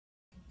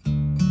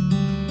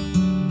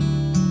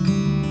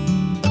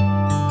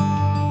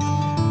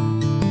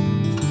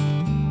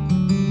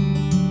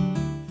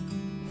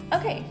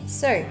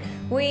So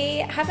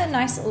we have a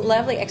nice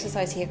lovely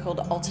exercise here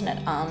called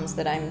alternate arms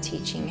that I'm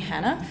teaching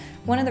Hannah.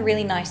 One of the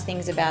really nice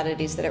things about it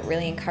is that it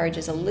really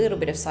encourages a little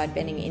bit of side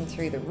bending in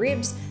through the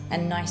ribs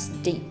and nice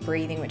deep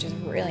breathing, which is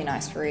really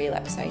nice for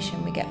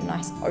relaxation. We get a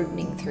nice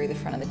opening through the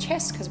front of the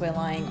chest because we're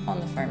lying on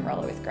the foam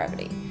roller with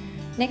gravity.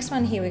 Next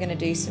one here, we're going to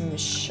do some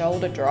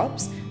shoulder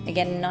drops.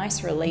 Again,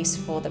 nice release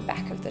for the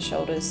back of the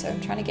shoulders. So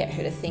I'm trying to get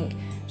her to think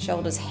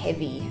shoulders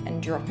heavy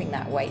and dropping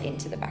that weight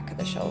into the back of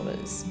the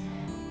shoulders.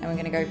 And we're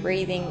going to go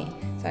breathing.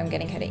 So I'm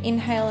getting her to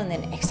inhale and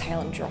then exhale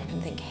and drop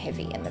and think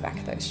heavy in the back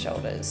of those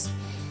shoulders.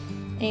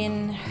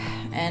 In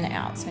and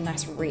out, so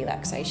nice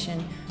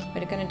relaxation.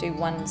 We're going to do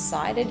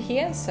one-sided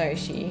here. So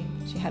she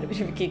had a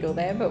bit of a giggle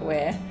there, but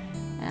we're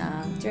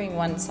doing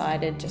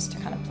one-sided just to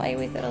kind of play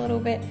with it a little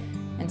bit.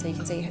 And so you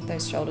can see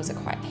those shoulders are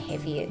quite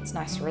heavy. It's a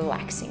nice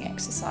relaxing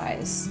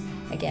exercise.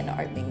 Again,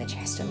 opening the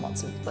chest and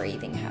lots of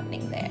breathing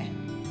happening there.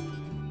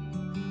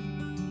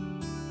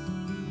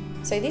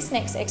 So this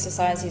next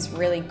exercise is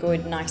really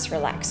good, nice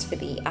relax for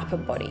the upper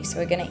body. So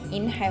we're going to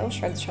inhale,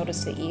 shrug the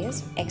shoulders to the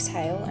ears,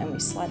 exhale, and we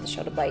slide the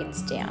shoulder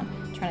blades down,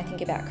 trying to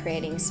think about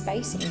creating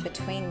space in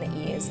between the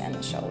ears and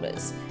the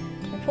shoulders.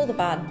 We pull the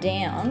bar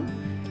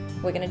down.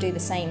 We're going to do the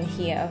same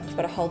here. We've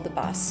got to hold the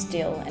bar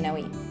still, and now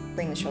we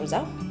bring the shoulders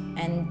up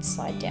and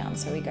slide down.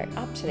 So we go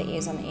up to the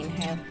ears on the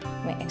inhale,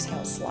 and we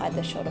exhale, slide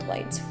the shoulder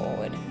blades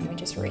forward, and we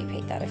just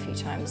repeat that a few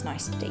times.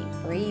 Nice deep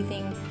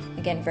breathing.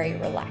 Again, very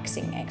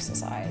relaxing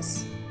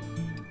exercise.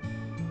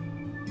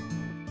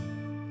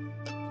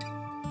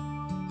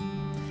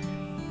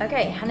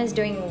 Okay, Hannah's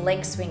doing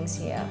leg swings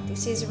here.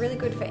 This is really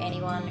good for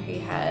anyone who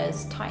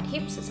has tight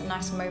hips. It's a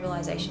nice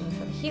mobilization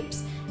for the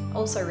hips.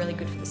 Also really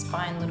good for the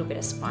spine, a little bit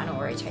of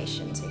spinal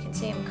rotation. So you can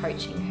see I'm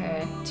coaching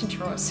her to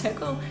draw a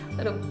circle.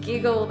 Little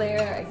giggle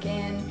there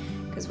again,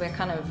 because we're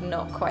kind of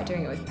not quite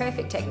doing it with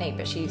perfect technique,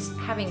 but she's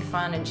having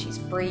fun and she's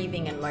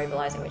breathing and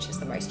mobilizing, which is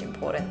the most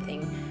important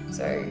thing.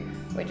 So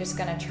we're just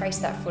gonna trace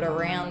that foot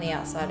around the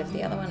outside of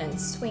the other one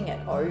and swing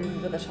it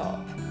over the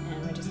top.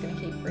 And we're just gonna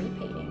keep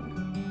repeating.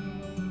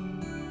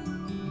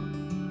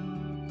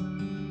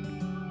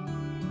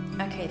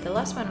 Okay, the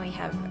last one we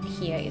have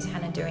here is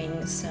Hannah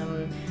doing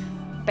some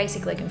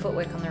basic leg and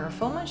footwork on the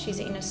reformer. She's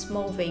in a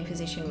small V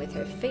position with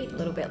her feet, a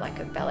little bit like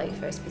a ballet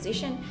first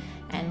position,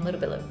 and a little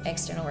bit of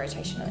external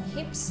rotation of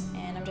the hips.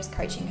 And I'm just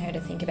coaching her to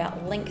think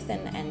about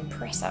lengthen and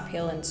press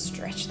uphill and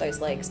stretch those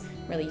legs,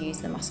 really use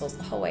the muscles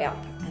the whole way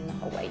up and the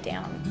whole way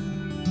down.